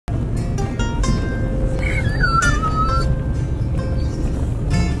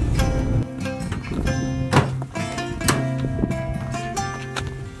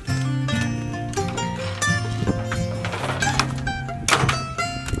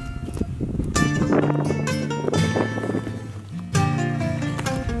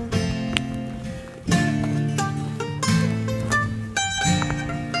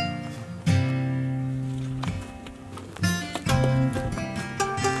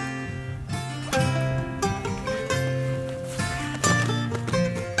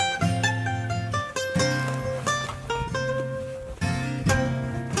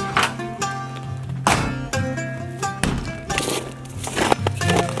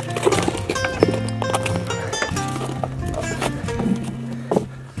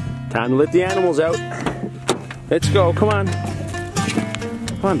Time to let the animals out. Let's go, come on.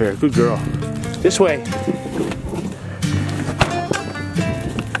 Come on, Bear, good girl. This way.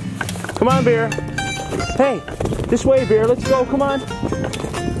 Come on, Bear. Hey, this way, Bear, let's go, come on.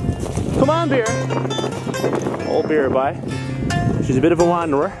 Come on, Bear. Old Bear, bye. She's a bit of a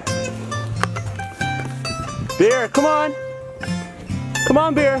wanderer. Bear, come on. Come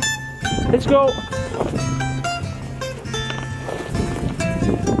on, Bear. Let's go.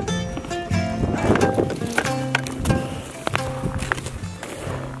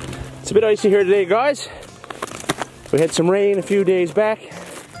 It's a bit icy here today, guys. We had some rain a few days back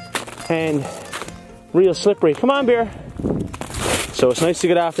and real slippery. Come on, Bear. So it's nice to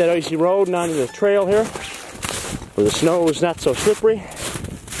get off that icy road and onto the trail here where the snow is not so slippery.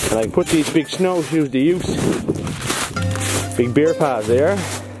 And I can put these big snowshoes to use. Big bear paws there.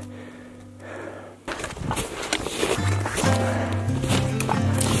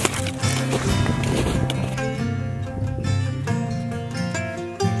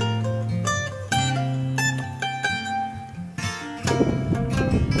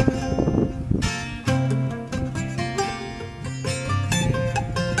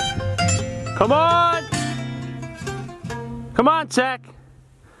 Come on! Come on, Zach.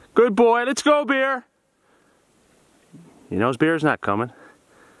 Good boy. Let's go, Bear. He knows Bear's not coming.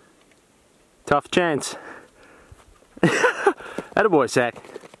 Tough chance. Attaboy, Zach.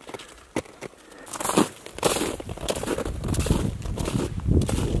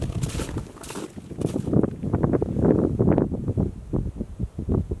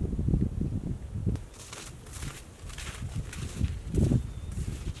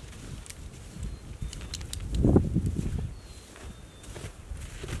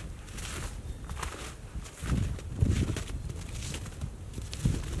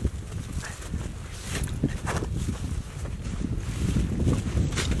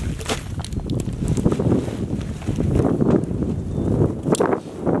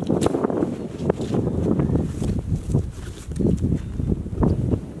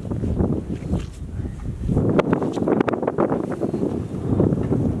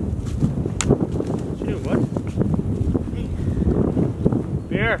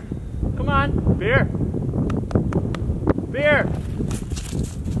 Bear! Bear!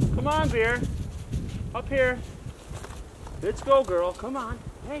 Come on, Bear! Up here! Let's go, girl! Come on!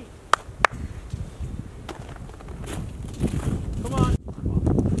 Hey! Come on!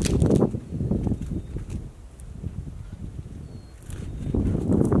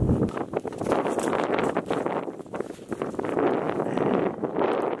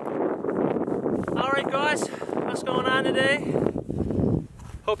 Alright, guys, what's going on today?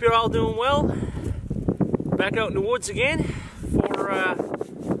 Hope you're all doing well. Back out in the woods again for a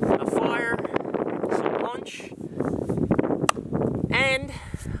fire, some lunch, and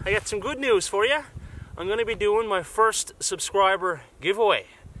I got some good news for you. I'm going to be doing my first subscriber giveaway.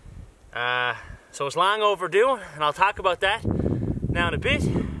 So it's long overdue, and I'll talk about that now in a bit.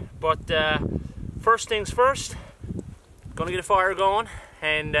 But first things first, going to get a fire going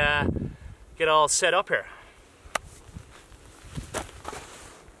and get all set up here.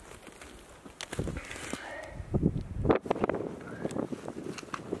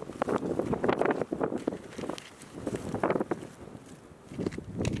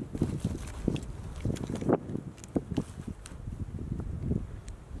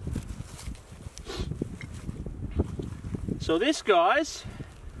 So this, guys,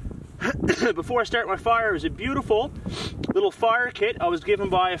 before I start my fire, is a beautiful little fire kit I was given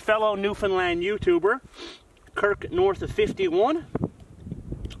by a fellow Newfoundland YouTuber, Kirk north of 51.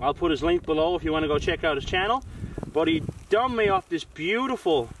 I'll put his link below if you want to go check out his channel. But he dumped me off this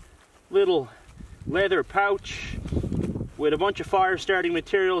beautiful little leather pouch with a bunch of fire starting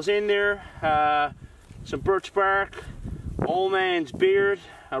materials in there. Some birch bark, old man's beard,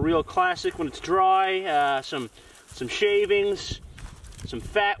 a real classic when it's dry, some shavings, some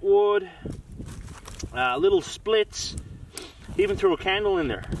fat wood, little splits. He even threw a candle in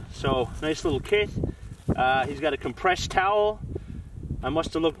there. So nice little kit. He's got a compressed towel. I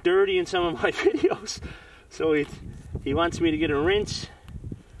must have looked dirty in some of my videos, so he wants me to get a rinse,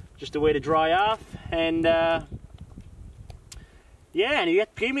 just a way to dry off. And yeah, and he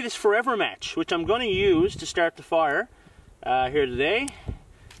gave me this forever match, which I'm going to use to start the fire here today.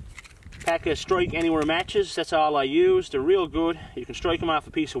 Pack of strike anywhere matches, that's all I use. They're real good. You can strike them off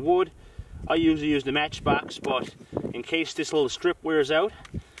a piece of wood. I usually use the matchbox, but in case this little strip wears out,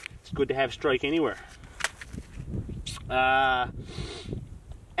 it's good to have strike anywhere. And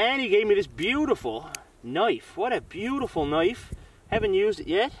he gave me this beautiful knife. What a beautiful knife. Haven't used it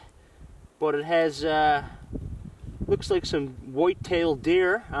yet, but it has Looks like some white-tailed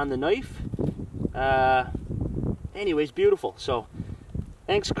deer on the knife. Anyways, beautiful. So,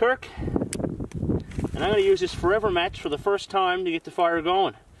 thanks, Kirk. And I'm going to use this forever match for the first time to get the fire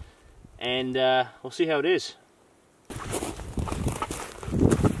going. And we'll see how it is.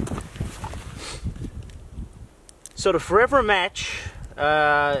 So the forever match,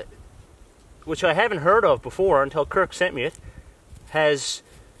 which I haven't heard of before until Kirk sent me it, has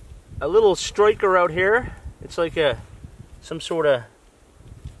a little striker out here. It's like some sort of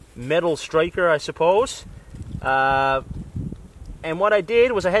metal striker, I suppose. And what I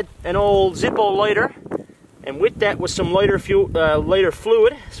did was I had an old Zippo lighter, and with that was some lighter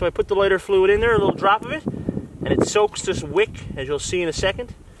fluid. So I put the lighter fluid in there, a little drop of it, and it soaks this wick, as you'll see in a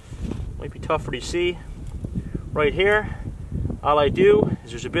second. Might be tougher to see. Right here, all I do is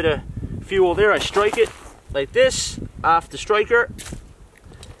there's a bit of fuel there. I strike it like this off the striker.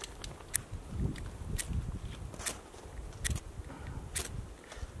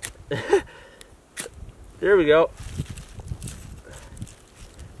 There we go.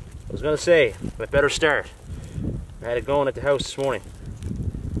 I was going to say, I better start. I had it going at the house this morning.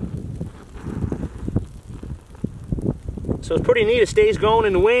 So it's pretty neat. It stays going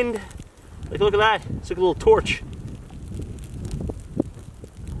in the wind. Like, look at that. It's like a little torch.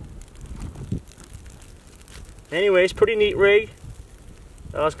 Anyways, pretty neat rig.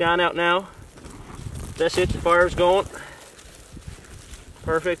 Oh, it's gone out now. That's it. The fire's going.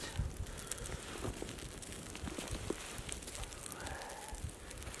 Perfect.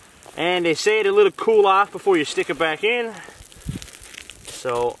 And they say to let it cool off before you stick it back in.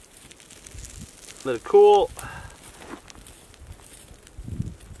 So, let it cool.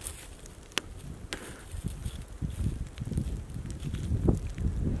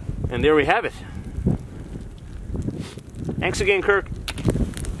 And there we have it. Thanks again, Kirk.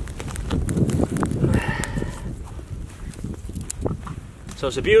 So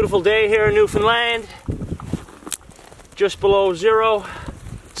it's a beautiful day here in Newfoundland. Just below zero.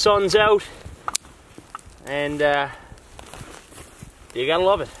 Sun's out, and you gotta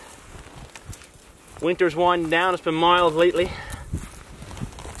love it. Winter's winding down. It's been mild lately,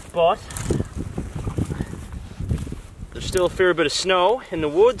 but there's still a fair bit of snow in the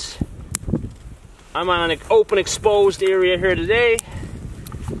woods. I'm on an open, exposed area here today,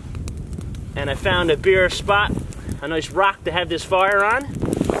 and I found a bare spot, a nice rock to have this fire on.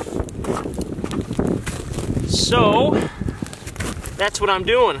 So that's what I'm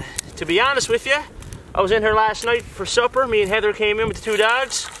doing. To be honest with you, I was in here last night for supper. Me and Heather came in with the two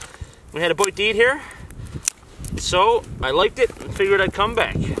dogs. We had a bite to eat here. So I liked it and figured I'd come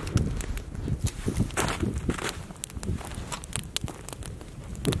back.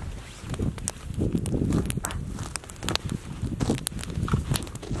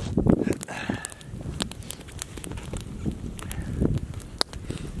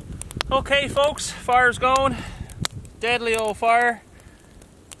 Okay, folks, fire's going. Deadly old fire.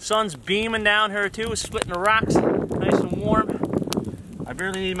 Sun's beaming down here too, splitting the rocks, nice and warm. I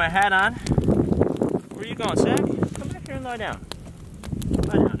barely need my hat on. Where are you going, Sam? Come back here and lie down.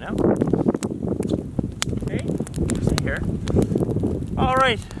 Lie down now. Okay, stay here. All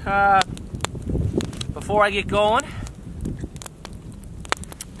right. Before I get going,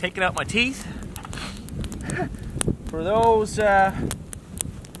 taking out my teeth. For those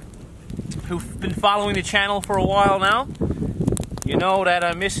who've been following the channel for a while now, you know that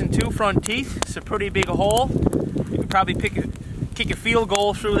I'm missing two front teeth. It's a pretty big hole. You could probably kick a field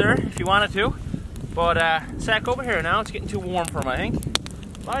goal through there if you wanted to. But Zach, over here now. It's getting too warm for him, I think.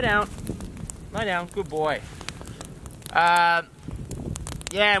 Lie down. Lie down. Good boy. Yeah,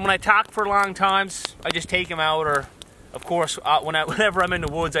 and when I talk for long times, I just take them out. Or, of course, whenever I'm in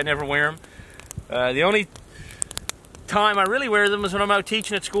the woods, I never wear them. The only time I really wear them is when I'm out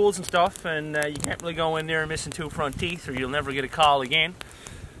teaching at schools and stuff, and you can't really go in there missing two front teeth or you'll never get a call again.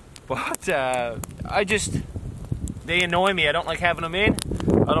 But they annoy me. I don't like having them in.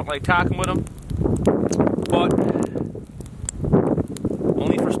 I don't like talking with them. But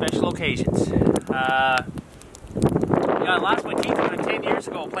only for special occasions. Yeah, I lost my teeth about 10 years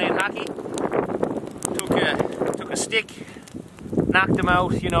ago playing hockey. Took a stick, knocked them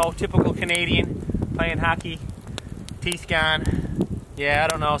out, you know, typical Canadian playing hockey. Teeth gone. Yeah, I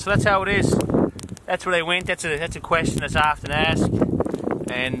don't know. So that's how it is. That's where they went. That's a question that's often asked.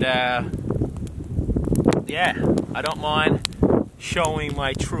 And yeah, I don't mind showing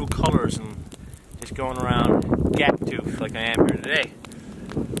my true colors and just going around gap tooth like I am here today.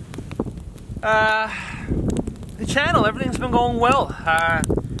 The channel, everything's been going well.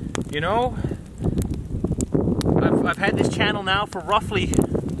 You know, I've had this channel now for roughly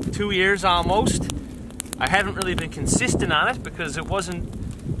 2 years almost. I haven't really been consistent on it because it wasn't,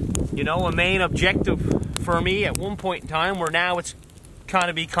 you know, a main objective for me at one point in time, where now it's kind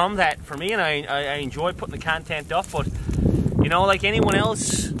of become that for me, and I enjoy putting the content up. But, you know, like anyone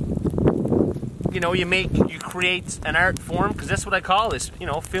else, you know, you create an art form, because that's what I call this, you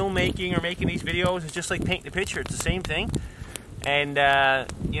know, filmmaking or making these videos is just like painting a picture. It's the same thing. And,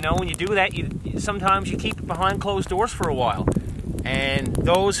 you know, when you do that, sometimes you keep it behind closed doors for a while. And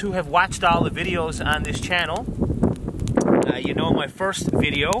those who have watched all the videos on this channel, you know, my first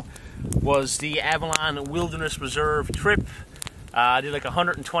video was the Avalon Wilderness Reserve trip. I did like a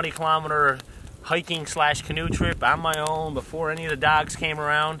 120-kilometer hiking / canoe trip on my own before any of the dogs came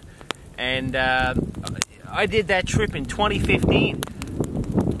around. And I did that trip in 2015.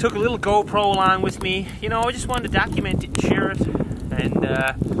 Took a little GoPro along with me. You know, I just wanted to document it and share it. And,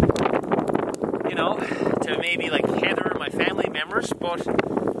 you know, to maybe like Heather, my family members. But,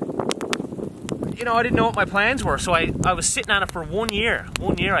 you know, I didn't know what my plans were. So I was sitting on it for 1 year.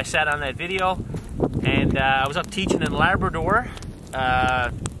 1 year I sat on that video. And I was up teaching in Labrador,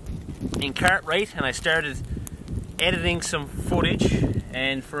 in Cartwright. And I started editing some footage.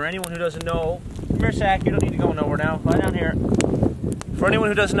 And for anyone who doesn't know, come here, Sack, you don't need to go nowhere now. Lie down here. For anyone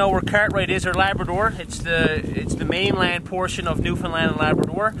who doesn't know where Cartwright is, or Labrador, it's the mainland portion of Newfoundland and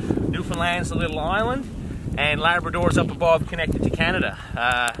Labrador. Newfoundland's a little island, and Labrador's up above, connected to Canada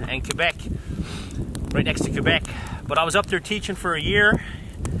and Quebec, right next to Quebec. But I was up there teaching for a year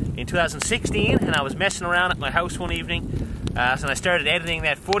in 2016, and I was messing around at my house one evening, so I started editing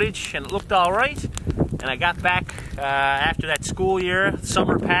that footage, and it looked all right. And I got back after that school year,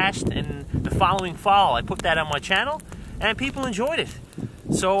 summer passed, and the following fall I put that on my channel, and people enjoyed it.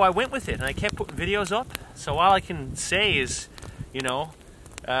 So I went with it, and I kept putting videos up. So all I can say is, you know,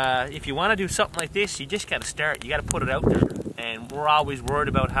 if you want to do something like this, you just got to start. You got to put it out there. And we're always worried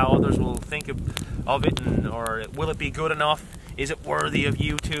about how others will think of it, or will it be good enough? Is it worthy of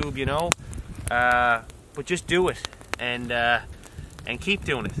YouTube, you know? But just do it. And keep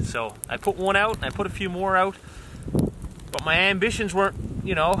doing it. So I put one out, and I put a few more out, but my ambitions weren't,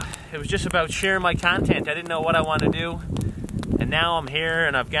 you know, it was just about sharing my content. I didn't know what I wanted to do, and now I'm here,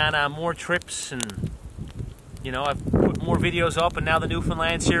 and I've gone on more trips, and, you know, I've put more videos up, and now the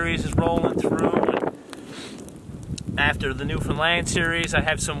Newfoundland series is rolling through. And after the Newfoundland series, I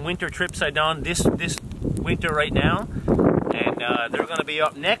have some winter trips I've done this winter right now, and they're going to be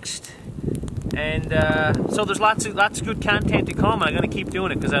up next. And so there's lots of good content to come, and I'm going to keep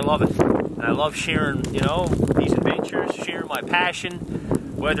doing it because I love it. And I love sharing, you know, these adventures, sharing my passion,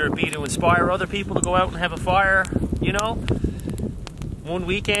 whether it be to inspire other people to go out and have a fire, you know, one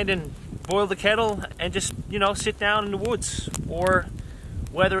weekend and boil the kettle and just, you know, sit down in the woods, or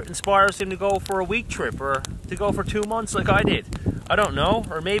whether it inspires them to go for a week trip or to go for 2 months like I did. I don't know,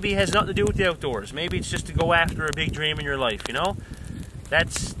 or maybe it has nothing to do with the outdoors. Maybe it's just to go after a big dream in your life, you know.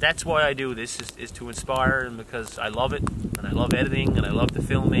 That's why I do this, is to inspire, and because I love it, and I love editing, and I love the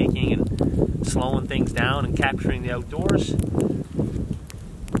filmmaking, and slowing things down, and capturing the outdoors.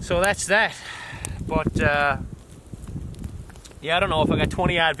 So that's that. But, yeah, I don't know if I got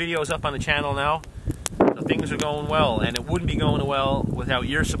 20-odd videos up on the channel now. So things are going well, and it wouldn't be going well without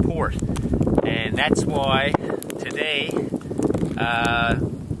your support. And that's why today, you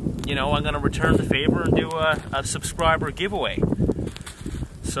know, I'm going to return the favor and do a subscriber giveaway.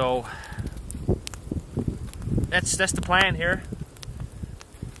 So that's the plan here.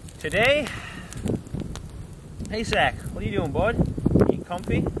 Today, hey Zach, what are you doing, bud? You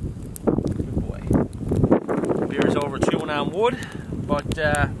comfy? Good boy. Beer's over chewing on wood, but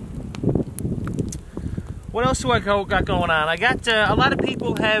what else do I got going on? I got a lot of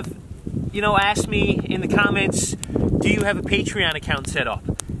people have, you know, asked me in the comments, do you have a Patreon account set up?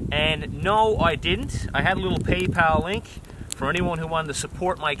 And no, I didn't. I had a little PayPal link for anyone who wanted to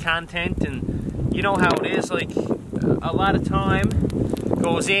support my content, and you know how it is, like a lot of time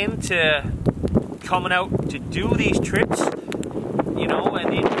goes into coming out to do these trips, you know,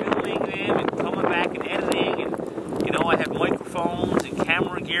 and then filming them and coming back and editing, and you know, I have microphones and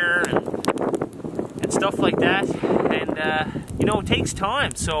camera gear and stuff like that, and you know, it takes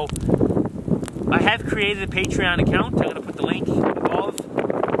time. So I have created a Patreon account. I'm going to put the link above,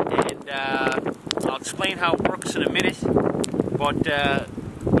 and I'll explain how it works in a minute. But,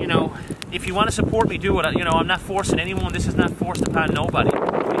 you know, if you want to support me, do it. You know, I'm not forcing anyone. This is not forced upon nobody.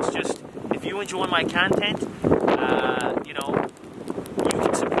 It's just, if you enjoy my content, you know, you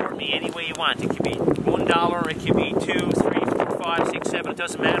can support me any way you want. It could be $1, it could be 2, 3, 4, 5, 6, 7, it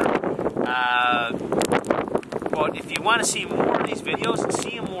doesn't matter. But if you want to see more of these videos and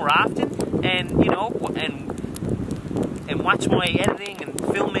see them more often, and, you know, and watch my editing and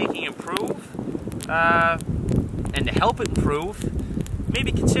filmmaking improve, and to help it improve,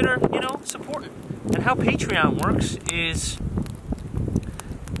 maybe consider, you know, supporting. And how Patreon works is,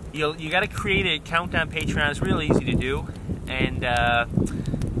 you got to create an account on Patreon. It's real easy to do, and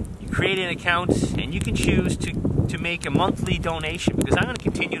you create an account, and you can choose to make a monthly donation, because I'm going to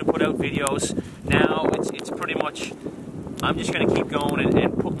continue to put out videos. Now it's pretty much, I'm just going to keep going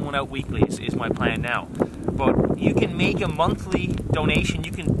and putting one out weekly is my plan now. But you can make a monthly donation.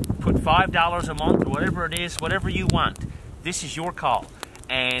 You can put $5 a month or whatever it is, whatever you want. This is your call.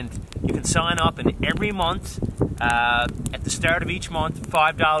 And you can sign up, and every month, at the start of each month,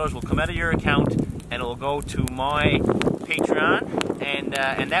 $5 will come out of your account, and it will go to my Patreon,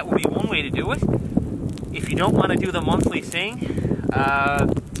 and that will be one way to do it. If you don't want to do the monthly thing,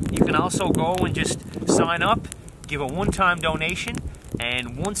 you can also go and just sign up, give a one-time donation,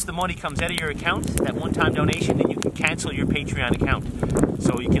 and once the money comes out of your account, that one-time donation, then you can cancel your Patreon account.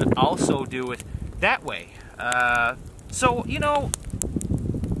 So you can also do it that way. So, you know,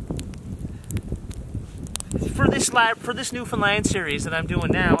 for this Newfoundland series that I'm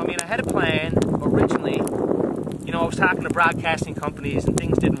doing now, I mean, I had a plan originally. You know, I was talking to broadcasting companies and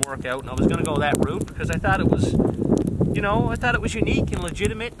things didn't work out, and I was going to go that route because I thought it was, you know, I thought it was unique and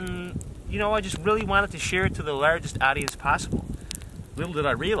legitimate, and, you know, I just really wanted to share it to the largest audience possible. Little did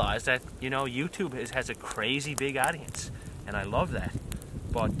I realize that, you know, YouTube has a crazy big audience, and I love that.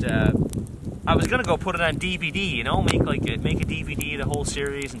 But I was going to go put it on DVD, you know, make a DVD, the whole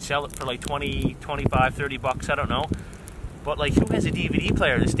series, and sell it for like 20, 25, 30 bucks, I don't know. But, like, who has a DVD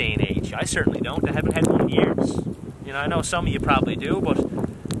player this day and age? I certainly don't. I haven't had one in years. You know, I know some of you probably do, but,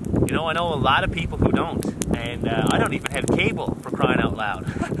 you know, I know a lot of people who don't. And I don't even have cable, for crying out loud.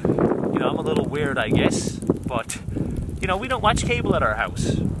 You know, I'm a little weird, I guess. But, you know, we don't watch cable at our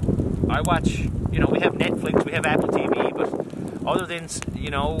house. I watch, you know, we have Netflix, we have Apple TV, but other than, you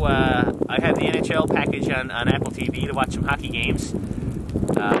know, I have the NHL package on Apple TV to watch some hockey games.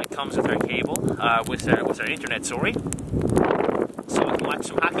 It comes with our cable, with our internet, sorry. So we can watch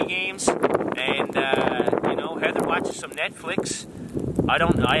some hockey games, and you know, Heather watches some Netflix.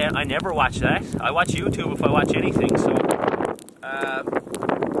 I never watch that. I watch YouTube if I watch anything. So,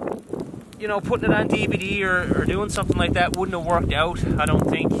 you know, putting it on DVD or doing something like that wouldn't have worked out, I don't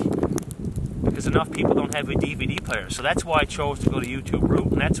think, because enough people don't have a DVD player. So that's why I chose to go the YouTube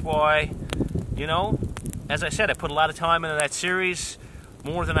route, and that's why, you know, as I said, I put a lot of time into that series,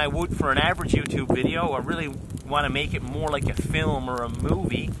 more than I would for an average YouTube video. I really want to make it more like a film or a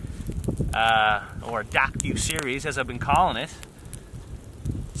movie, or a docu-series, as I've been calling it.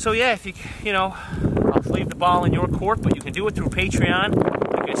 So yeah, if you know, I'll leave the ball in your court, but you can do it through Patreon,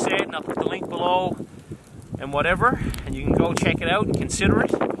 like I said, and I'll put the link below and whatever, and you can go check it out and consider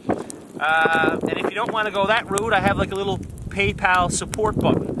it. And if you don't want to go that route, I have like a little PayPal support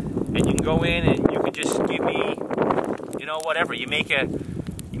button, and you can go in and you can just give me, you know, whatever. You make up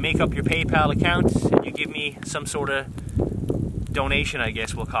your PayPal account, and you give me some sort of donation, I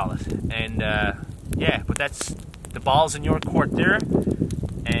guess we'll call it. And yeah, but that's, the ball's in your court there,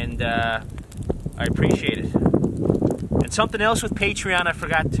 and I appreciate it. And something else with Patreon I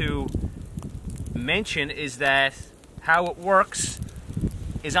forgot to mention is that how it works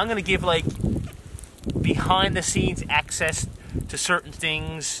is I'm going to give like behind the scenes access to certain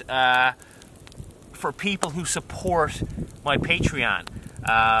things for people who support my Patreon.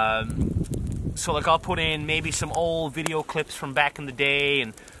 So like I'll put in maybe some old video clips from back in the day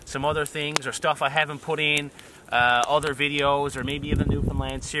and some other things, or stuff I haven't put in, other videos, or maybe in the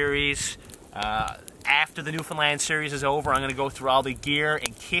Newfoundland series. After the Newfoundland series is over, I'm going to go through all the gear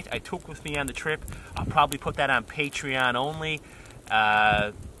and kit I took with me on the trip. I'll probably put that on Patreon only.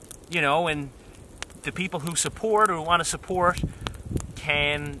 You know, and the people who support or want to support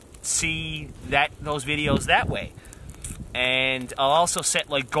can see those videos that way. And I'll also set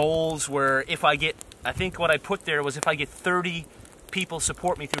like goals where if I get, I think what I put there was if I get 30 people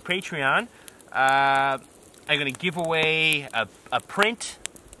support me through Patreon, I'm going to give away a print,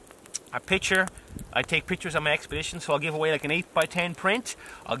 a picture. I take pictures on my expedition, so I'll give away like an 8x10 print.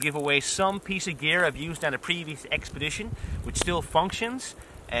 I'll give away some piece of gear I've used on a previous expedition, which still functions,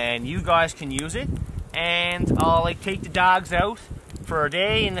 and you guys can use it. And I'll like take the dogs out for a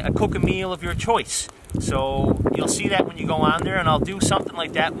day and cook a meal of your choice. So you'll see that when you go on there, and I'll do something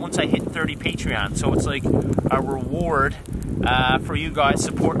like that once I hit 30 Patreon. So it's like a reward for you guys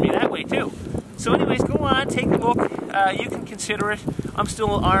supporting me that way too. So anyways, go on, take a look. You can consider it. I'm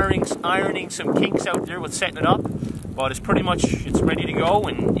still ironing some kinks out there with setting it up, but it's pretty much, it's ready to go,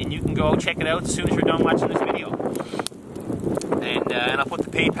 and you can go check it out as soon as you're done watching this video. And I'll put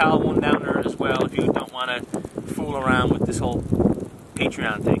the PayPal one down there as well if you don't want to fool around with this whole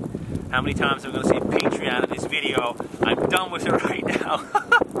Patreon thing. How many times am I going to say Patreon in this video? I'm done with it right now.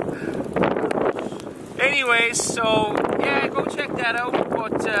 Anyways, so yeah, go check that out.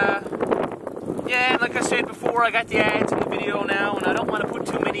 But yeah, like I said before, I got the ads in the video now, and I don't want to put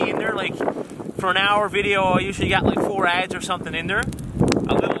too many in there. Like for an hour video, I usually got like 4 ads or something in there.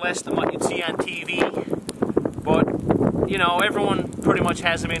 A little less than what you'd see on TV. But you know, everyone pretty much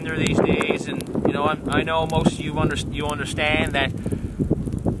has them in there these days, and you know, I know most of you understand that.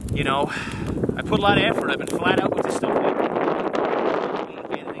 You know, I put a lot of effort. I've been flat out with this stuff lately.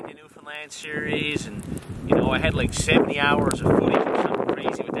 Editing the Newfoundland series, and you know, I had like 70 hours of footage or something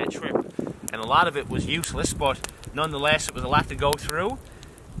crazy with that trip, and a lot of it was useless, but nonetheless, it was a lot to go through,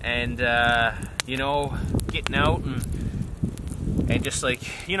 and you know, getting out and just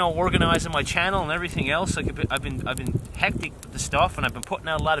like, you know, organizing my channel and everything else. Like I've been hectic with the stuff, and I've been putting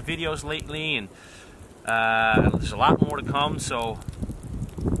out a lot of videos lately, and there's a lot more to come. So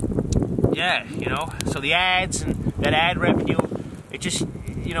yeah, you know, so the ads and that ad revenue, it just,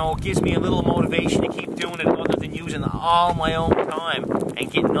 you know, gives me a little motivation to keep doing it, other than using all my own time and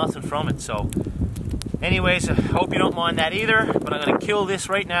getting nothing from it. So anyways, I hope you don't mind that either, but I'm going to kill this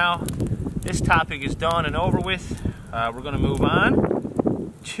right now. This topic is done and over with. We're going to move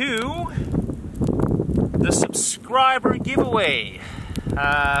on to the subscriber giveaway.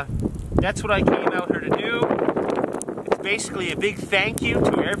 That's what I came out here to do. It's basically a big thank you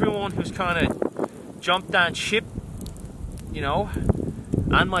to everyone who's kind of jumped on ship, you know,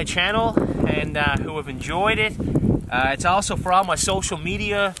 on my channel, and who have enjoyed it. It's also for all my social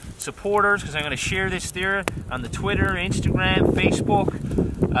media supporters, because I'm going to share this there on the Twitter, Instagram, Facebook,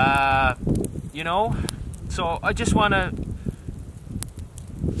 you know. So I just want to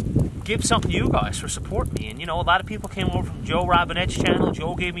give something to you guys for supporting me. And you know, a lot of people came over from Joe Robinette's channel.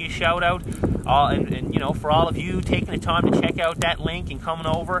 Joe gave me a shout out, and you know, for all of you taking the time to check out that link and coming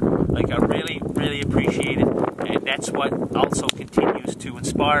over, like, I really, really appreciate it. And that's what also continues to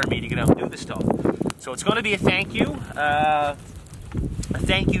inspire me to get out and do this stuff. So it's going to be a thank you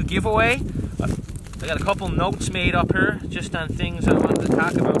giveaway. I got a couple notes made up here just on things I wanted to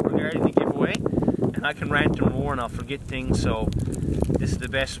talk about regarding the giveaway. And I can rant and roar and I'll forget things, so this is the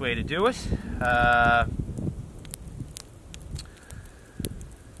best way to do it.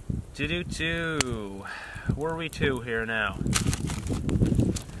 Where are we to here now?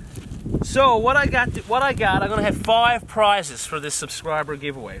 So what I got, I'm gonna have 5 prizes for this subscriber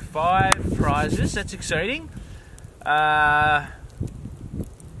giveaway. 5 prizes, that's exciting. The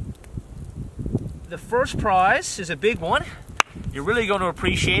first prize is a big one. You're really going to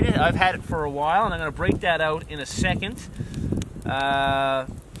appreciate it. I've had it for a while, and I'm going to break that out in a second. But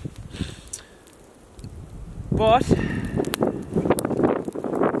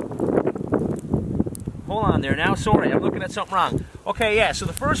hold on there now. Sorry, I'm looking at something wrong. Okay, yeah. So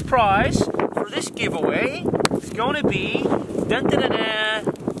the first prize for this giveaway is going to be a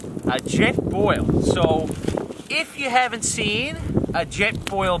jet boil. So if you haven't seen a jet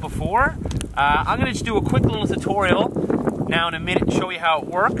boil before, I'm going to just do a quick little tutorial now in a minute and show you how it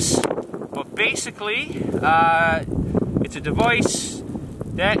works. But basically, it's a device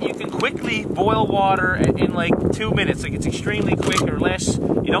that you can quickly boil water in like 2 minutes. Like, it's extremely quick, or less.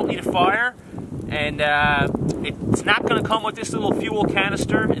 You don't need a fire, and it's not going to come with this little fuel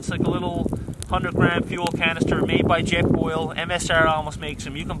canister. It's like a little 100-gram fuel canister made by Jetboil. MSR almost makes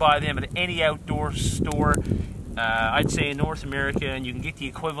them. You can buy them at any outdoor store, I'd say in North America, and you can get the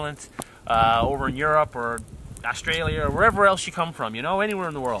equivalent over in Europe or Australia or wherever else you come from, you know, anywhere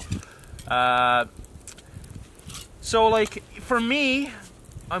in the world. So like, for me,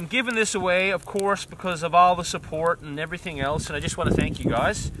 I'm giving this away, of course, because of all the support and everything else, and I just want to thank you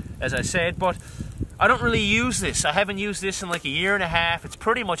guys, as I said. But I don't really use this. I haven't used this in like 1.5 years. It's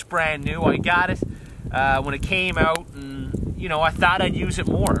pretty much brand new. I got it when it came out, and you know, I thought I'd use it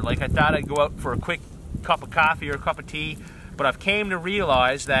more. Like, I thought I'd go out for a quick cup of coffee or a cup of tea, but I've came to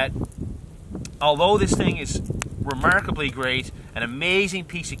realize that although this thing is remarkably great, an amazing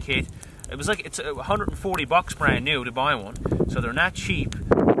piece of kit, it's $140 brand new to buy one, so they're not cheap.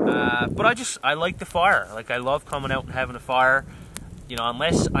 But I like the fire. Like, I love coming out and having a fire. You know,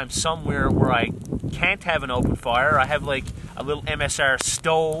 unless I'm somewhere where I can't have an open fire, I have like a little MSR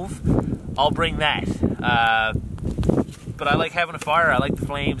stove. I'll bring that. But I like having a fire. I like the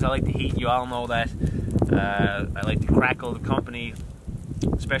flames. I like the heat. You all know that. I like the crackle of the company.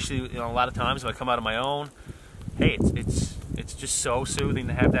 Especially, you know, a lot of times if I come out on my own, hey, it's just so soothing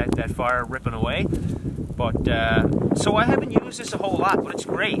to have that fire ripping away. But so I haven't used this a whole lot, but it's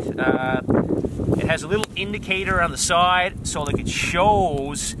great. It has a little indicator on the side, so like it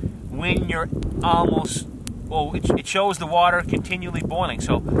shows when you're almost well, it shows the water continually boiling.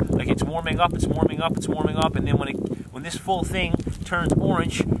 So like it's warming up, it's warming up, it's warming up, and then when this full thing turns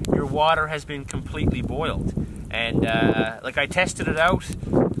orange, your water has been completely boiled. And like I tested it out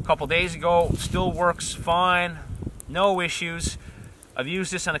a couple days ago, still works fine, no issues. I've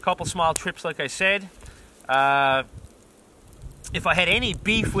used this on a couple small trips, like I said. If I had any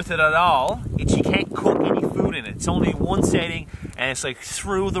beef with it at all, you can't cook any food in it. It's only one setting, and it's like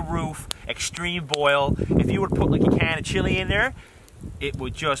through the roof, extreme boil. If you were to put like a can of chili in there, it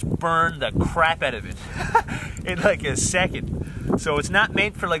would just burn the crap out of it in like a second. So it's not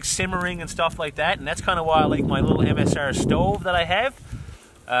meant for like simmering and stuff like that, and that's kind of why I like my little MSR stove that I have,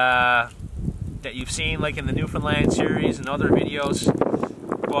 that you've seen like in the Newfoundland series and other videos.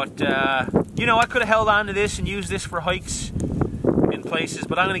 But you know, I could have held on to this and used this for hikes in places,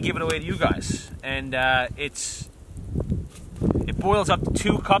 but I'm going to give it away to you guys. And it boils up to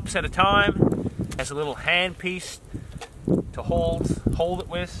 2 cups at a time. Has a little hand piece to hold it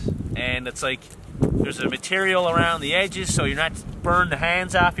with, and it's like there's a material around the edges so you're not burn the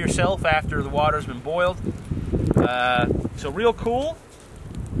hands off yourself after the water's been boiled. So real cool.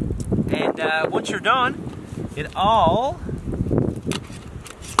 And once you're done, it all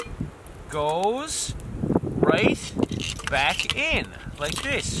goes right back in like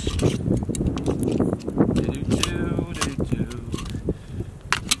this.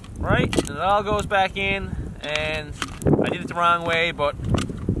 Right, and it all goes back in, and I did it the wrong way, but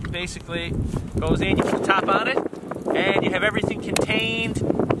basically goes in, you put the top on it, and you have everything contained,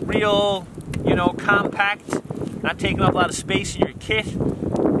 real, you know, compact, not taking up a lot of space in your kit,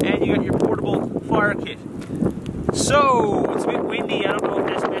 and you got your portable fire kit. So, it's a bit windy, I don't know if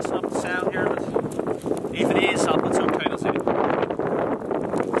that's messing up the sound here, but if it is, I'll put subtitles in it.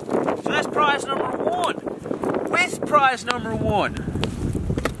 So that's prize number 1. With prize number 1,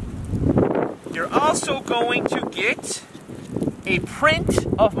 you're also going to get a print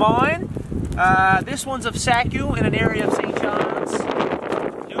of mine. This one's of Saku in an area of St. John's,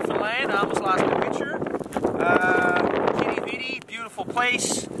 Newfoundland. I almost lost my picture. Kitty Vitty, beautiful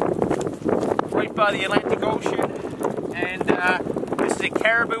place, right by the Atlantic Ocean. And this is a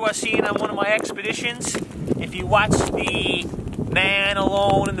caribou I seen on one of my expeditions. If you watch the Man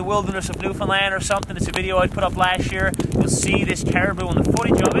Alone in the Wilderness of Newfoundland or something, it's a video I put up last year, you'll see this caribou and the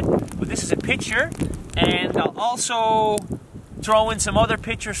footage of it. But this is a picture, and I'll also throw in some other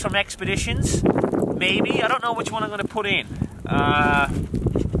pictures from expeditions. Maybe, I don't know which one I'm going to put in. I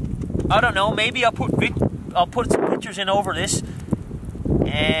don't know, maybe I'll put some pictures in over this.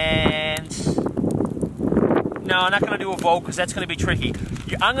 And no, I'm not going to do a vote because that's going to be tricky.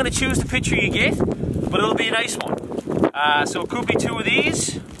 I'm going to choose the picture you get, but it'll be a nice one. So it could be 2 of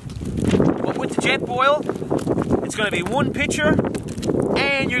these, but with the jet boil, it's going to be 1 picture,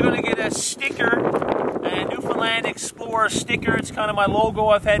 and you're going to get a sticker, a Newfoundland Explorer sticker. It's kind of my logo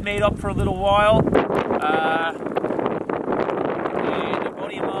I've had made up for a little while. And a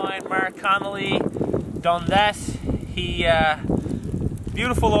buddy of mine, Mark Connolly, done that. He,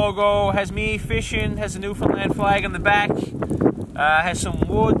 beautiful logo, has me fishing, has a Newfoundland flag on the back, has some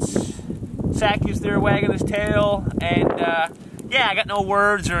woods. Saku's there wagging his tail, and yeah, I got no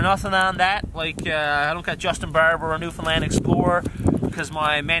words or nothing on that. Like, I don't got Justin Barbour or Newfoundland Explorer, because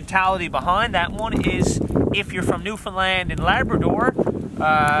my mentality behind that one is, if you're from Newfoundland and Labrador,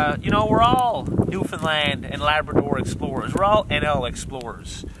 you know, we're all Newfoundland and Labrador explorers. We're all NL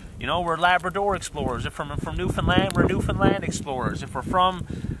explorers. You know, we're Labrador explorers. If we're from Newfoundland, we're Newfoundland explorers. If we're from,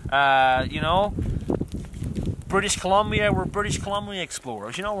 you know, British Columbia, we're British Columbia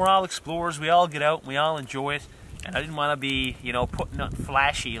explorers. You know, we're all explorers. We all get out and we all enjoy it. And I didn't want to be, you know, putting it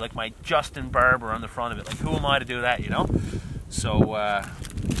flashy like my Justin Barbour on the front of it. Like, who am I to do that, you know? So,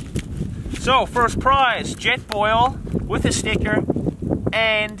 so first prize, jet boil with a sticker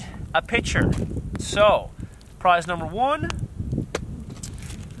and a picture. So, prize number 1.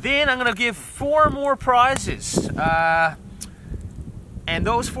 Then I'm going to give 4 more prizes. And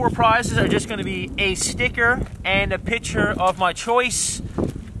those 4 prizes are just going to be a sticker and a picture of my choice.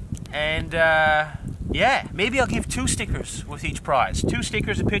 And yeah, maybe I'll give 2 stickers with each prize. 2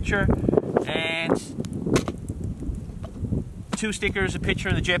 stickers, a picture, and 2 stickers, a picture,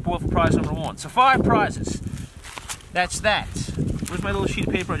 and the jet boil for prize number 1. So 5 prizes. That's that. Where's my little sheet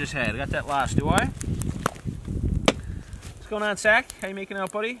of paper I just had? I got that last, do I? What's going on, Sack? How you making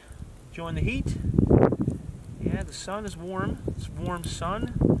out, buddy? Enjoying the heat? Yeah, the sun is warm. It's warm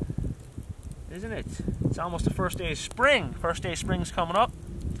sun, isn't it? It's almost the first day of spring. First day of spring's coming up.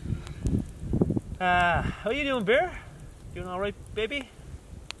 How you doing, Bear? Doing all right, baby?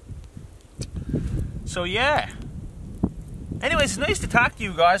 So yeah, anyways, it's nice to talk to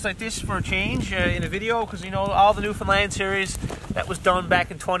you guys like this for a change in a video, because you know, all the Newfoundland series that was done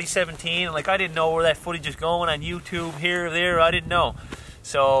back in 2017, and like I didn't know where that footage is going on YouTube, here or there, I didn't know.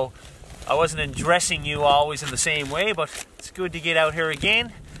 So I wasn't addressing you always in the same way, but it's good to get out here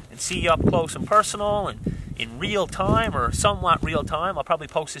again and see you up close and personal and in real time, or somewhat real time. I'll probably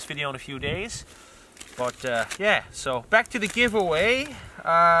post this video in a few days. But yeah, so back to the giveaway.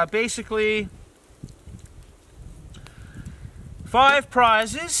 Basically, 5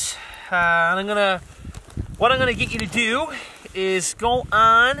 prizes. And what I'm gonna get you to do is go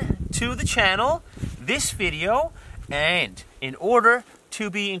on to the channel, this video, and in order to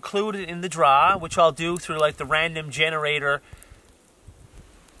be included in the draw, which I'll do through like the random generator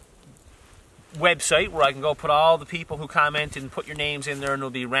website, where I can go put all the people who commented and put your names in there, and it'll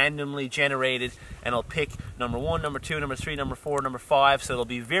be randomly generated, and I'll pick number 1, number 2, number 3, number 4, number 5, so it'll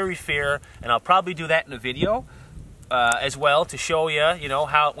be very fair, and I'll probably do that in a video as well to show you, you know,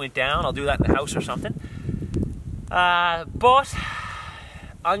 how it went down. I'll do that in the house or something. But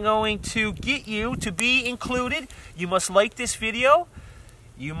I'm going to get you to be included. You must like this video.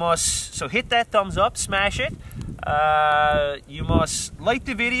 You must, so hit that thumbs up, smash it. You must like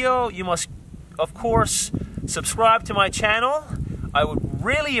the video. You must, of course, subscribe to my channel. I would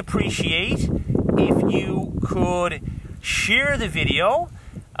really appreciate if you could share the video,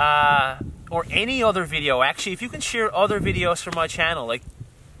 or any other video. Actually, if you can share other videos from my channel, like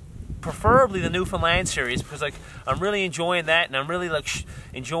preferably the Newfoundland series, because like I'm really enjoying that, and I'm really like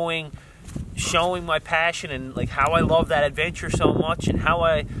enjoying showing my passion and like how I love that adventure so much, and how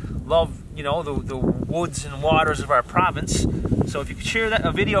I love, you know, the woods and waters of our province. So if you could share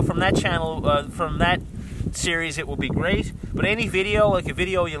a video from that channel, from that series, it would be great. But any video, like a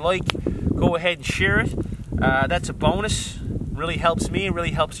video you like, go ahead and share it. That's a bonus. Really helps me,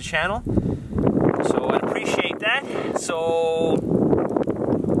 really helps the channel. So I'd appreciate that. So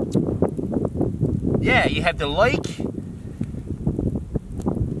yeah, you have to like,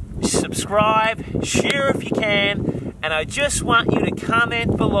 subscribe, share if you can, and I just want you to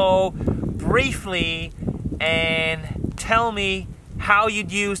comment below briefly and tell me how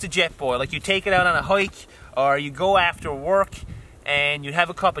you'd use the jet boil. Like you take it out on a hike, or you go after work and you have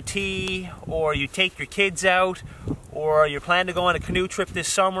a cup of tea, or you take your kids out, or you're planning to go on a canoe trip this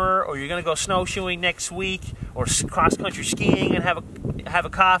summer, or you're going to go snowshoeing next week, or cross-country skiing and have a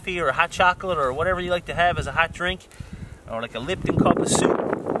coffee or a hot chocolate or whatever you like to have as a hot drink, or like a Lipton cup of soup.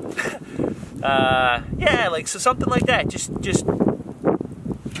 Yeah, like so something like that. Just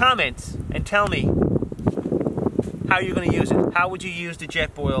comment and tell me how you're going to use it. How would you use the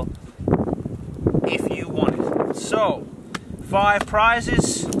jet boil if you want it? So 5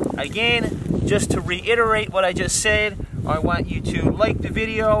 prizes. Again, just to reiterate what I just said, I want you to like the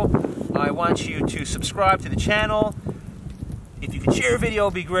video. I want you to subscribe to the channel. If you can share a video,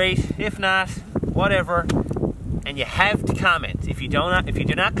 it'd be great. If not, whatever. And you have to comment. If you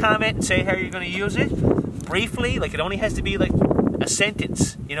do not comment and say how you're going to use it, briefly, like it only has to be like a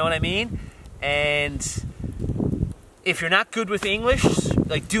sentence. You know what I mean? And if you're not good with English,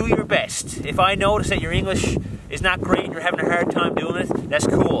 like do your best. If I notice that your English is not great and you're having a hard time doing it, that's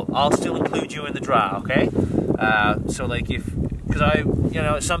cool. I'll still include you in the draw, okay? So like because I, you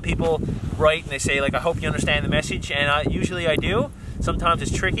know, some people write and they say like, I hope you understand the message, and usually I do. Sometimes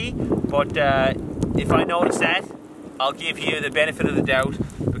it's tricky, but if I notice that, I'll give you the benefit of the doubt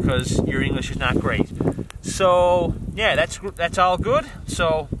because your English is not great. So yeah, that's all good.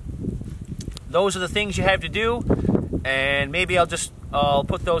 So those are the things you have to do, and maybe I'll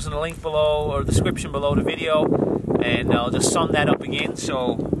put those in the link below or the description below the video, and I'll just sum that up again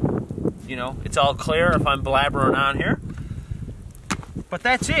so you know it's all clear if I'm blabbering on here. But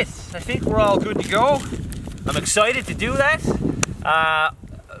that's it. I think we're all good to go. I'm excited to do that.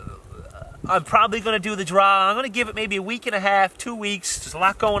 I'm probably going to do the draw. I'm going to give it maybe a week and a half, 2 weeks. There's a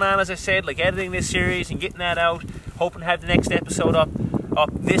lot going on, as I said, like editing this series and getting that out. Hoping to have the next episode up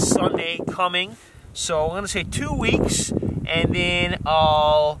this Sunday coming. So I'm going to say 2 weeks, and then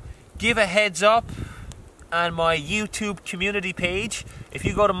I'll give a heads up on my YouTube community page. If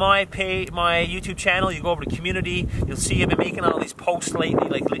you go to my YouTube channel, you go over to community, you'll see I've been making all these posts lately,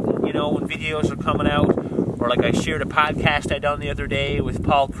 like, you know, when videos are coming out, or like I shared a podcast I done the other day with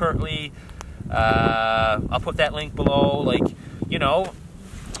Paul Kirtley. I'll put that link below. Like, you know,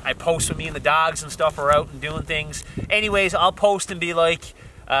 I post when me and the dogs and stuff are out and doing things. Anyways, I'll post and be like,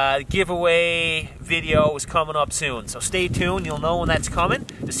 giveaway video is coming up soon. So stay tuned. You'll know when that's coming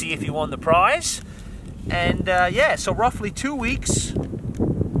to see if you won the prize. And yeah, so roughly 2 weeks.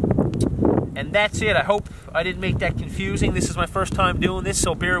 And that's it. I hope I didn't make that confusing. This is my first time doing this,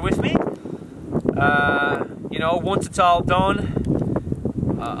 so bear with me. you know, once it's all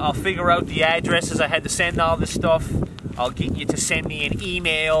done, I'll figure out the addresses I had to send all this stuff. I'll get you to send me an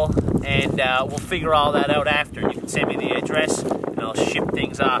email, and we'll figure all that out after. You can send me the address, and I'll ship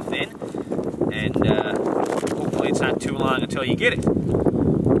things off then. And hopefully it's not too long until you get it.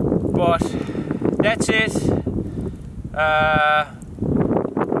 But that's it.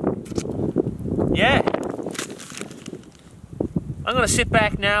 Yeah. I'm gonna sit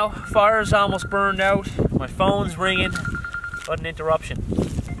back now. Fire's almost burned out. My phone's ringing. What an interruption.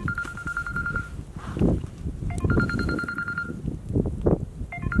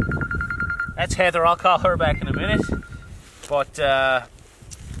 That's Heather. I'll call her back in a minute. But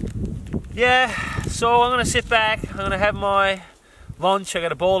yeah, so I'm gonna sit back. I'm gonna have my lunch. I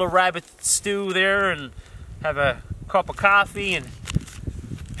got a bowl of rabbit stew there, and have a cup of coffee, and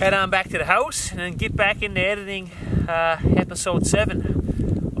head on back to the house, and then get back into editing episode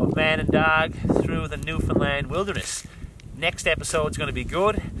 7 of Man and Dog Through the Newfoundland Wilderness. Next episode's going to be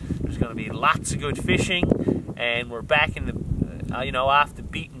good. There's going to be lots of good fishing, and we're back in the, you know, off the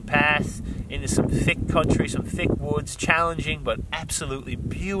beaten path into some thick country, some thick woods, challenging but absolutely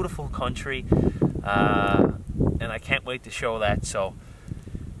beautiful country, and I can't wait to show that. So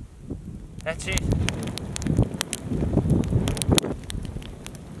that's it.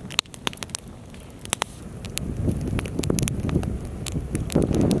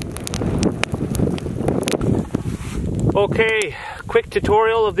 Okay, quick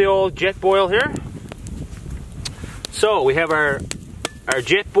tutorial of the old jet boil here. So we have our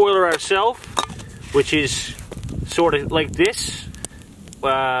jet boiler ourselves, which is sort of like this,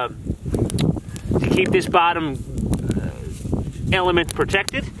 to keep this bottom element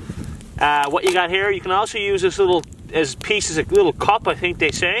protected. What you got here, you can also use this little as piece as a little cup, I think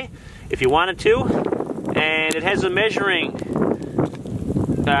they say, if you wanted to. And it has a measuring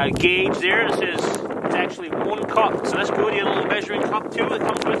gauge there. It says it's actually 1 cup, so that's good. You have a little measuring cup too that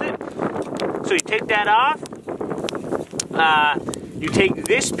comes with it. So you take that off. You take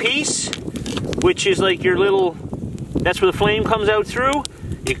this piece, which is like your little, that's where the flame comes out through.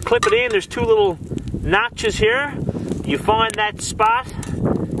 You clip it in. There's 2 little notches here. You find that spot.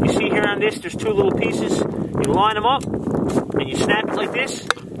 You see here on this, there's 2 little pieces. You line them up, and you snap it like this.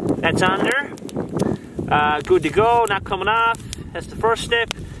 That's on there. Good to go, not coming off. That's the first step.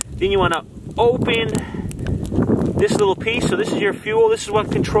 Then you want to open this little piece. So this is your fuel. This is what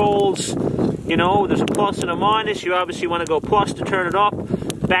controls, you know, there's a plus and a minus. You obviously want to go plus to turn it up,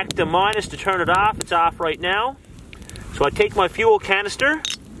 back to minus to turn it off. It's off right now. So I take my fuel canister.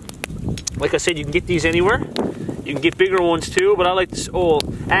 Like I said, you can get these anywhere. You can get bigger ones too, but I like this. Oh,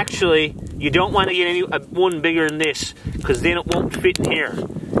 actually, you don't want to get any one bigger than this, because then it won't fit in here.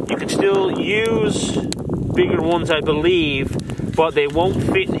 You can still use bigger ones, I believe, but they won't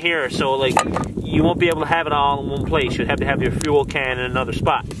fit in here. So, like, you won't be able to have it all in one place. You'd have to have your fuel can in another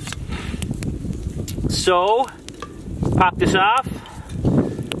spot. So, pop this off,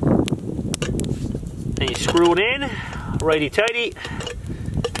 and you screw it in, righty-tighty.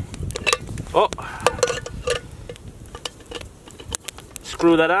 Oh.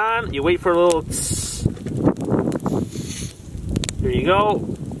 Screw that on. You wait for a little tss. There you go.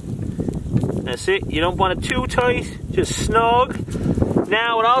 That's it. You don't want it too tight, just snug.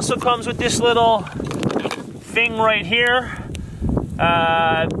 Now it also comes with this little thing right here.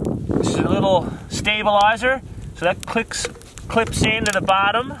 This is a little stabilizer. So that clips into the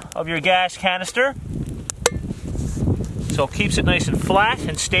bottom of your gas canister. So it keeps it nice and flat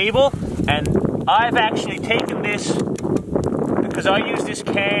and stable. And I've actually taken this, because I use this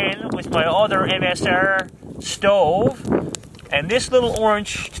can with my other MSR stove, and this little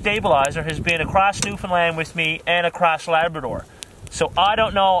orange stabilizer has been across Newfoundland with me and across Labrador. So I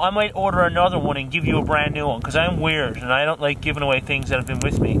don't know, I might order another one and give you a brand new one, because I'm weird and I don't like giving away things that have been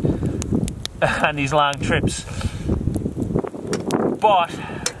with me on these long trips. But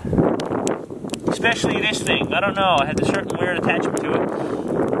especially this thing, I don't know, I had a certain weird attachment to it.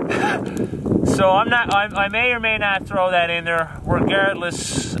 So I may or may not throw that in there.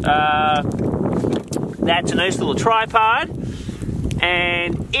 Regardless, that's a nice little tripod.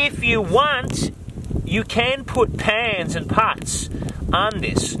 And if you want, you can put pans and pots on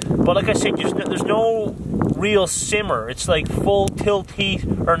this. But like I said, there's no real simmer. It's like full tilt heat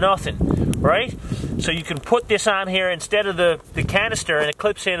or nothing, right? So you can put this on here instead of the canister, and it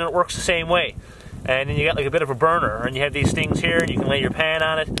clips in and it works the same way. And then you got like a bit of a burner, and you have these things here, and you can lay your pan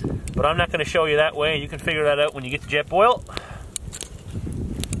on it. But I'm not going to show you that way. You can figure that out when you get to jet boil.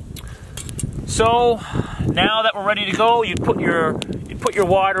 So now that we're ready to go, you put your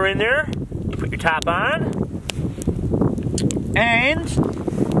water in there. You put your top on, and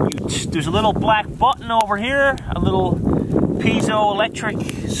there's a little black button over here, a little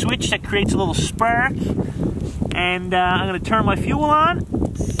piezoelectric switch that creates a little spark, and I'm going to turn my fuel on.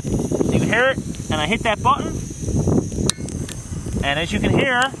 You can hear it, and I hit that button, and as you can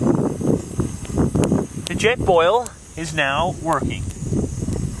hear, the jet boil is now working.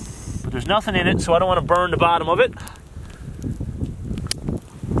 But there's nothing in it, so I don't want to burn the bottom of it.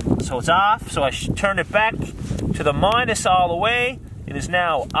 So it's off, so I turn it back to the minus all the way. It is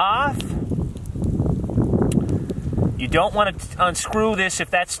now off. You don't want to unscrew this if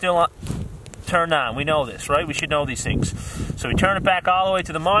that's still turned on. We know this, right? We should know these things. So we turn it back all the way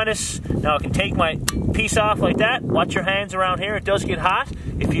to the minus. Now I can take my piece off like that. Watch your hands around here. It does get hot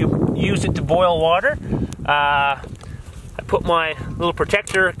if you use it to boil water. I put my little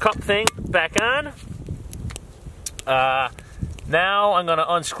protector cup thing back on. Now I'm going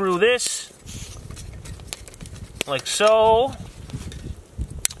to unscrew this like so.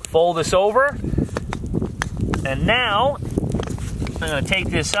 Fold this over. And now I'm going to take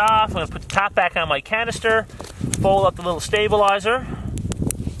this off. I'm going to put the top back on my canister. Fold up the little stabilizer.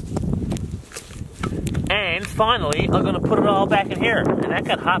 And finally, I'm going to put it all back in here. And that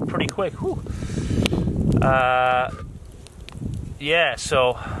got hot pretty quick. Whew. Yeah,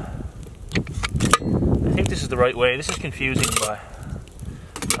 so I think this is the right way. This is confusing, but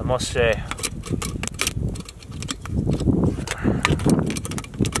I must say.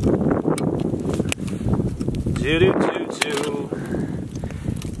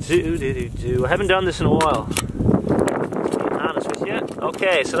 I haven't done this in a while, to be honest with you.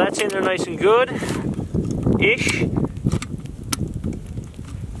 Okay, so that's in there nice and good-ish.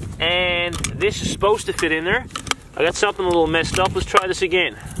 And this is supposed to fit in there. I got something a little messed up. Let's try this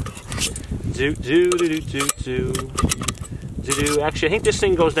again. Actually, I think this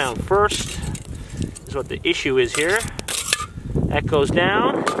thing goes down first. This is what the issue is here. That goes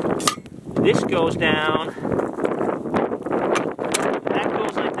down. This goes down. That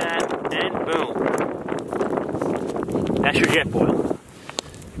goes like that. And boom. That's your jet boil.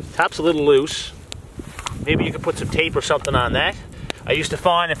 Top's a little loose. Maybe you could put some tape or something on that. I used to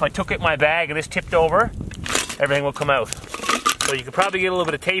find if I took it in my bag and this tipped over, everything will come out. So you could probably get a little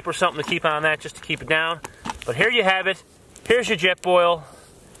bit of tape or something to keep on that just to keep it down. But here you have it. Here's your jet boil.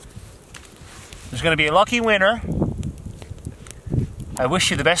 There's going to be a lucky winner. I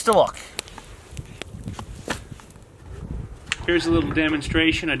wish you the best of luck. Here's a little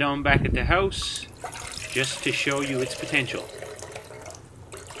demonstration I done back at the house just to show you its potential.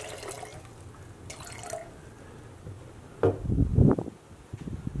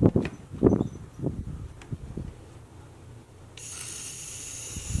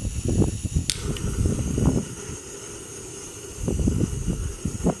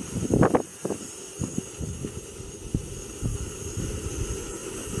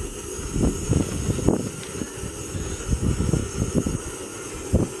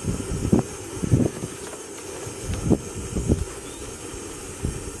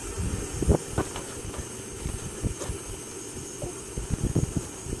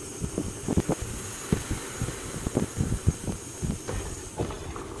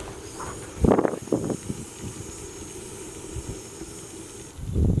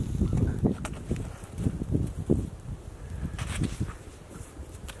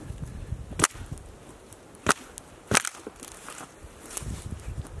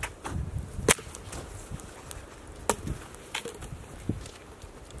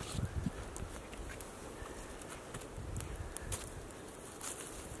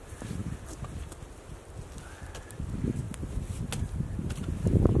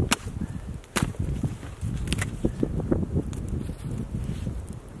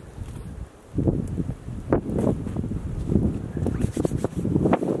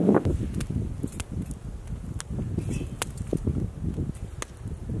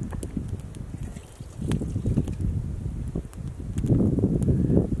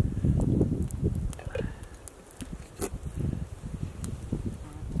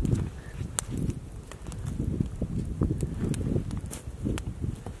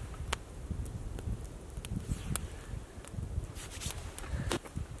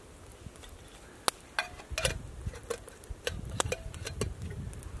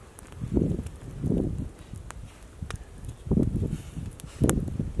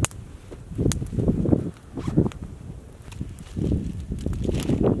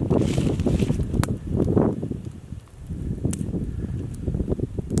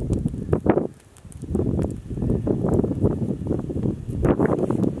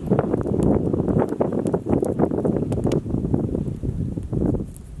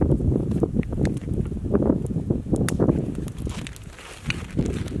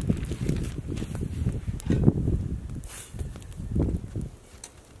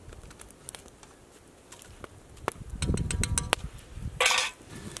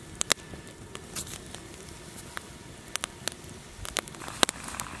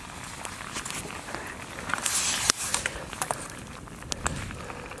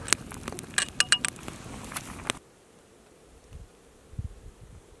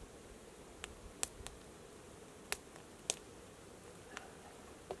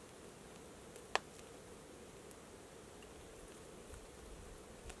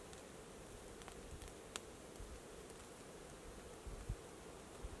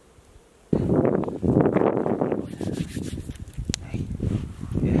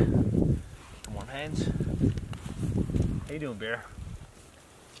 doing, Bear?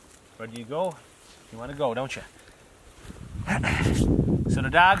 Ready to go? You want to go, don't you? So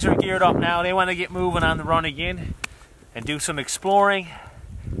the dogs are geared up now. They want to get moving on the run again and do some exploring.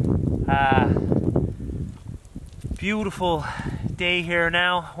 Beautiful day here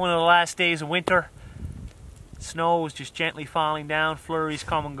now. One of the last days of winter. Snow is just gently falling down. Flurries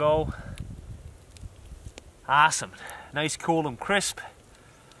come and go. Awesome. Nice, cool and crisp.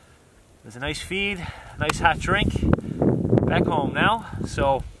 There's a nice feed, nice hot drink. Back home now.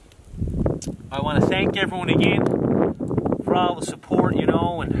 So I want to thank everyone again for all the support, you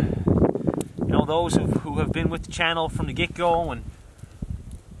know, and those who have been with the channel from the get-go, and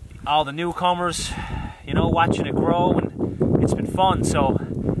all the newcomers, you know, watching it grow, and it's been fun. So,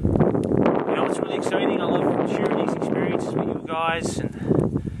 you know, it's really exciting. I love sharing these experiences with you guys,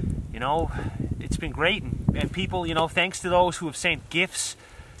 and you know, it's been great. And people, you know, thanks to those who have sent gifts,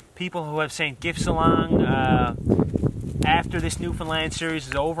 people who have sent gifts along. After this Newfoundland series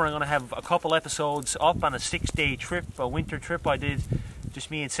is over, I'm going to have a couple episodes up on a 6-day trip, a winter trip I did, just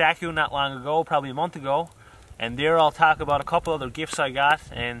me and Saku not long ago, probably a month ago. And there I'll talk about a couple other gifts I got,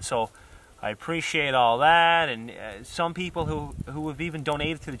 and so I appreciate all that. And some people who have even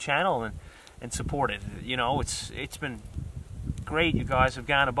donated to the channel and supported. You know, it's been great. You guys have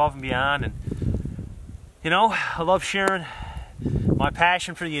gone above and beyond, and you know, I love sharing my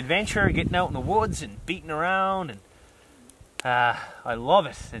passion for the adventure, getting out in the woods and beating around, and I love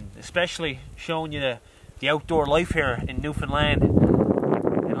it, and especially showing you the outdoor life here in Newfoundland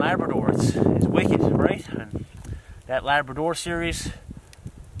and Labrador. It's wicked, right? And that Labrador series,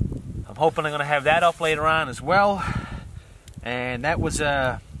 I'm hoping I'm going to have that up later on as well. And that was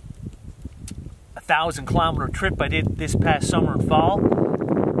a 1,000-kilometer trip I did this past summer and fall.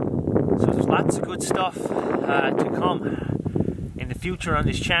 So there's lots of good stuff to come in the future on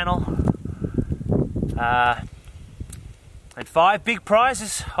this channel. And 5 big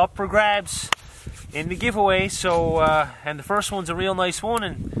prizes up for grabs in the giveaway. So, and the first one's a real nice one,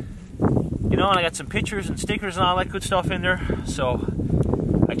 and you know, and I got some pictures and stickers and all that good stuff in there. So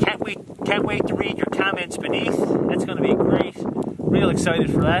I can't wait to read your comments beneath. That's going to be great. Real excited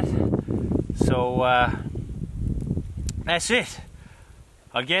for that. So that's it.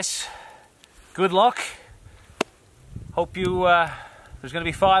 I guess. Good luck. Hope you. There's going to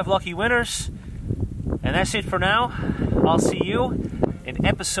be 5 lucky winners. And that's it for now. I'll see you in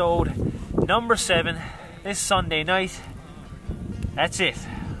episode number 7 this Sunday night. That's it.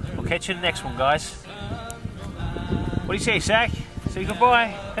 We'll catch you in the next one, guys. What do you say, Sack? Say goodbye.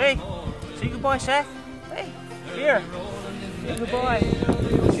 Hey, say goodbye, Sack. Hey, here. Say goodbye.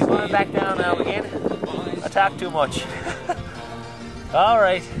 She's going back down now again. I talk too much. All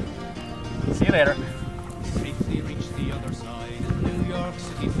right. See you later. Safely reached the other side of New York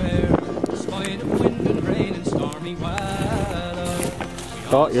City Fair, despite of wind and rain and stormy weather.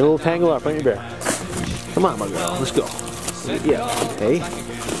 Oh, you're a little tangled up, aren't you, Bear? Come on, my girl, let's go. Yeah, hey,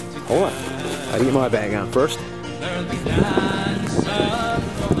 hold on. I gotta get my bag on first. There'll be dance and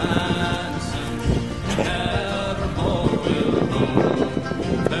romance, and evermore will roll.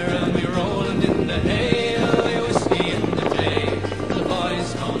 There'll be rolling in the hay, there'll be whiskey in the day, the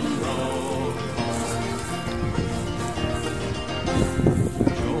boys come roll.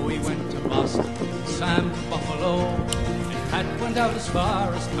 Joey went to Boston, Sam to Buffalo, and Pat went out as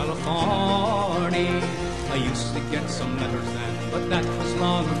far as California. I used to get some letters then, but that was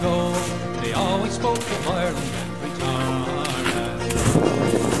long ago. They always spoke of Ireland and retirement.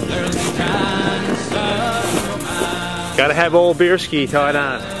 There'll be dance and romance. Gotta have old Beerski tied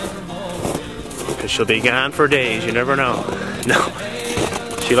on, because she'll be gone for days, you never know. No,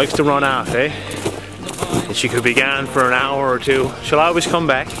 she likes to run off, eh? And she could be gone for an hour or 2. She'll always come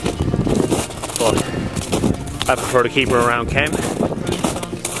back, but I prefer to keep her around Ken,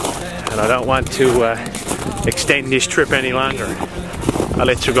 and I don't want to extend this trip any longer. I'll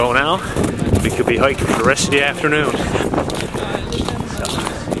let you go now. We could be hiking for the rest of the afternoon. So,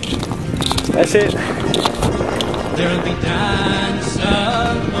 that's it. There'll be dance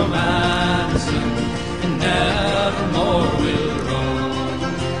and romance, and nevermore will roll.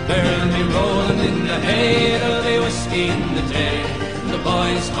 There'll be rolling in the hay, there'll be whiskey in the day, and the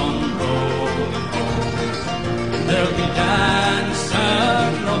boys come rolling home. There'll be dance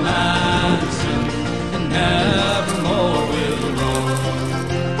and romance, and nevermore will roll.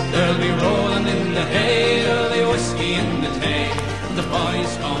 There'll be rolling in the hay, there'll be whiskey in the day, and the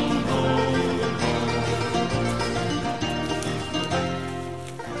boys come